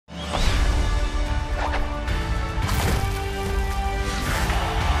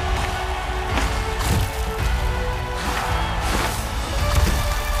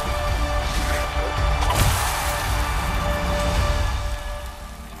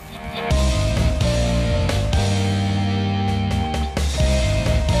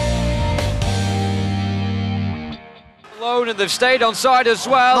and they've stayed on side as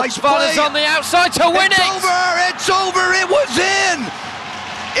well. Nice Vanna's play. on the outside to win it! It's over! It was in!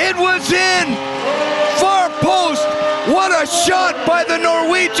 It was in! Far post! What a shot by the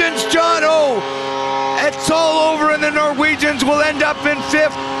Norwegians, John O! It's all over and the Norwegians will end up in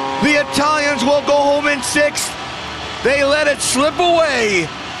 5th. The Italians will go home in 6th. They let it slip away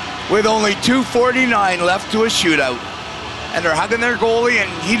with only 2:49 left to a shootout. And they're hugging their goalie, and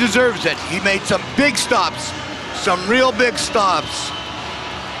he deserves it. He made some big stops, some real big stops.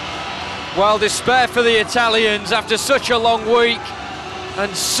 Well, despair for the Italians after such a long week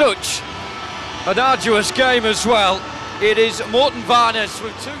and such an arduous game as well. It is Morten Varnes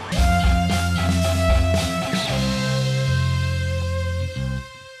with 2.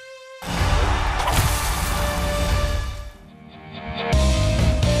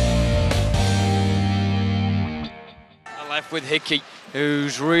 Left with Hickey,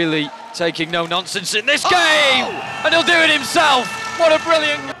 who's really taking no nonsense in this game, and he'll do it himself. What a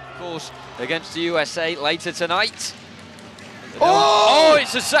brilliant, of course, against the USA later tonight. Oh,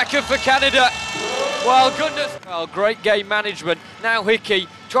 it's a second for Canada. Well, goodness. Well, great game management. Now Hickey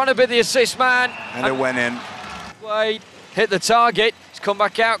trying to be the assist man. And it went in. Played, hit the target. It's come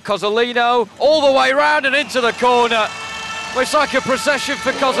back out. Cozzolino all the way round and into the corner. Well, it's like a procession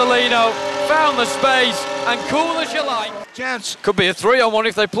for Cozzolino. Found the space and cool as you like. Chance. Could be a 3-on-1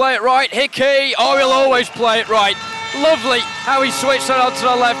 if they play it right. Hickey, oh, he'll always play it right. Lovely how he switched it onto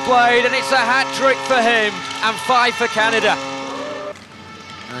the left blade, and it's a hat-trick for him, and 5 for Canada.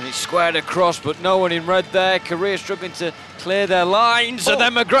 And it's squared across, but no one in red there. Korea struggling to clear their lines, and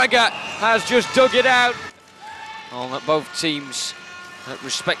then McGregor has just dug it out. On both teams'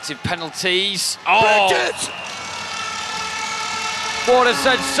 respective penalties. Oh! Bridges! What a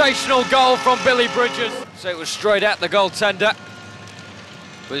sensational goal from Billy Bridges. So it was straight at the goaltender.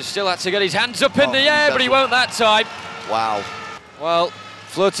 But he still had to get his hands up in the air, but he won't that time. Wow. Well,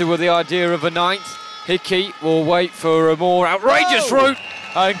 flirted with the idea of a 9th. Hickey will wait for a more outrageous route.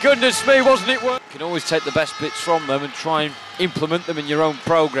 And goodness me, wasn't it worth? You can always take the best bits from them and try and implement them in your own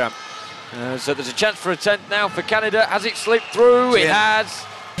programme. So there's a chance for a 10th now for Canada. Has it slipped through? It has.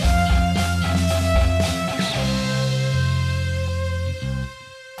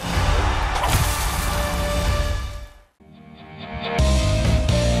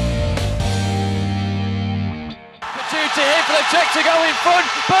 To hit for the check to go in front,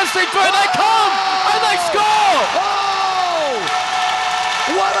 bursting through, and they come, and they score! Oh!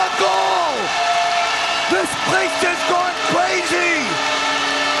 What a goal! This place has gone crazy!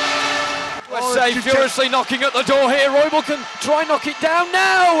 USA furiously knocking at the door here. Roybal can try and knock it down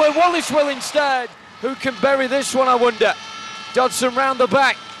now, and Wallace will instead. Who can bury this one, I wonder? Dodson round the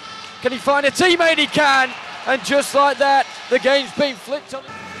back. Can he find a teammate? He can, and just like that, the game's been flipped on.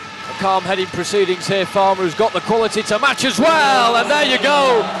 A calm heading proceedings here. Farmer has got the quality to match as well, and there you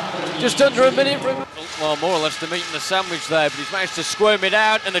go. Just under a minute. Well, more or less the meat and the sandwich there, but he's managed to squirm it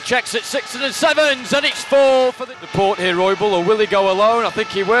out, and the check's at 6s and 7s, and it's 4 for the port here, Roybal, or will he go alone? I think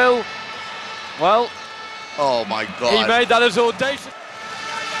he will. Well, oh my God. He made that as audacious.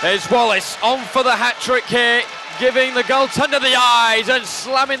 There's Wallace on for the hat-trick here, giving the goaltender the eyes and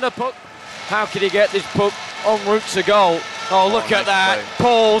slamming the puck. How could he get this puck en route to goal? Oh, look at that.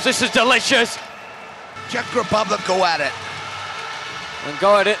 Pauls, this is delicious. Czech Republic go at it. And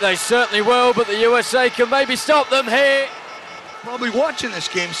go at it, they certainly will, but the USA can maybe stop them here. Probably watching this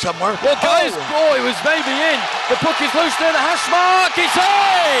game somewhere. Well, guys, oh, he was maybe in. The puck is loose near the hash mark, it's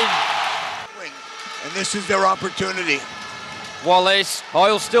in! And this is their opportunity. Wallace,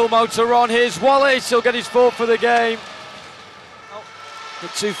 oil still motor on. Here's Wallace, he'll get his 4th for the game.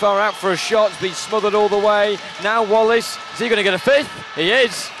 Not too far out for a shot, it's been smothered all the way. Now Wallace, is he going to get a 5th? He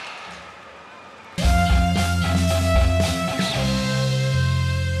is.